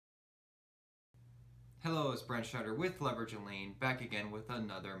Hello, it's Brent Schneider with Leverage and Lean, back again with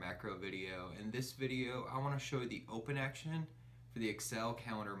another macro video. In this video, I want to show you the open action for the Excel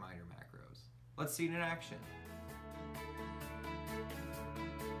calendar reminder macros. Let's see it in action.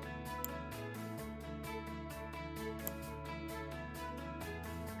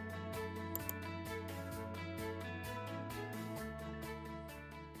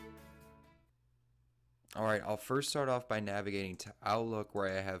 Alright, I'll first start off by navigating to Outlook,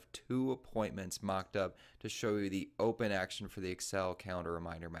 where I have two appointments mocked up to show you the open action for the Excel calendar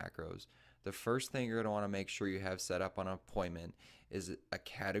reminder macros. The first thing you're going to want to make sure you have set up on an appointment is a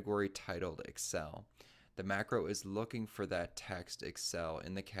category titled Excel. The macro is looking for that text Excel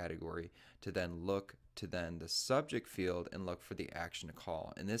in the category to then look to the subject field and look for the action to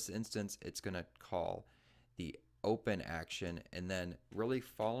call. In this instance, it's going to call the open action, and then really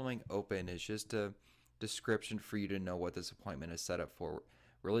following open is just a description for you to know what this appointment is set up for.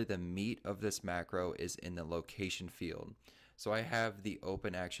 Really, the meat of this macro is in the location field. So I have the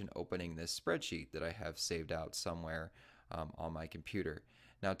open action opening this spreadsheet that I have saved out somewhere on my computer.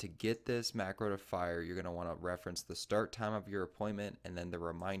 Now, to get this macro to fire, you're going to want to reference the start time of your appointment and then the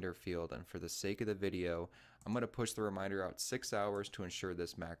reminder field. And for the sake of the video, I'm going to push the reminder out 6 hours to ensure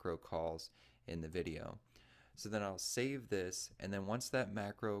this macro calls in the video. So then I'll save this, and then once that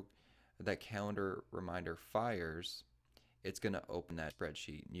calendar reminder fires, it's going to open that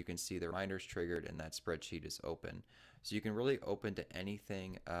spreadsheet, and you can see the reminders triggered and that spreadsheet is open. So you can really open to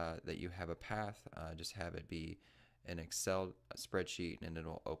anything that you have a path, just have it be an Excel spreadsheet and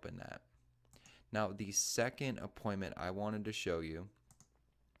it'll open that. Now, the second appointment I wanted to show you,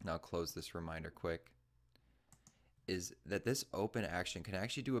 and I'll close this reminder quick, is that this open action can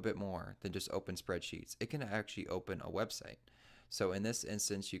actually do a bit more than just open spreadsheets. It can actually open a website. So in this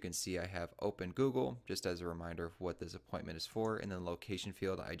instance, you can see I have open Google just as a reminder of what this appointment is for. In the location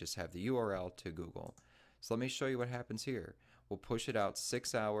field, I just have the URL to Google. So let me show you what happens here. We'll push it out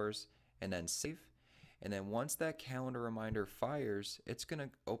 6 hours and then save. And then once that calendar reminder fires, it's going to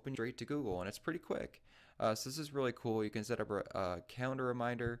open straight to Google, and it's pretty quick. So this is really cool. You can set up a calendar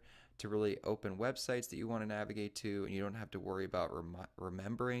reminder to really open websites that you want to navigate to, and you don't have to worry about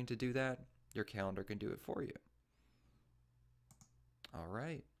remembering to do that. Your calendar can do it for you. All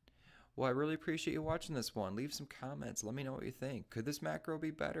right. Well, I really appreciate you watching this one. Leave some comments. Let me know what you think. Could this macro be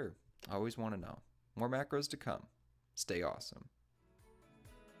better? I always want to know. More macros to come. Stay awesome.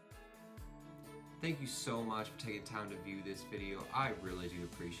 Thank you so much for taking time to view this video. I really do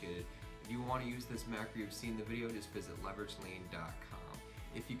appreciate it. If you want to use this macro you've seen in the video, just visit leveragelean.com.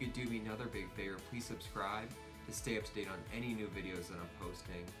 If you could do me another big favor, please subscribe to stay up to date on any new videos that I'm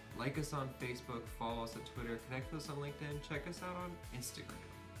posting. Like us on Facebook, follow us on Twitter, connect with us on LinkedIn, check us out on Instagram.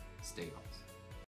 Stay awesome.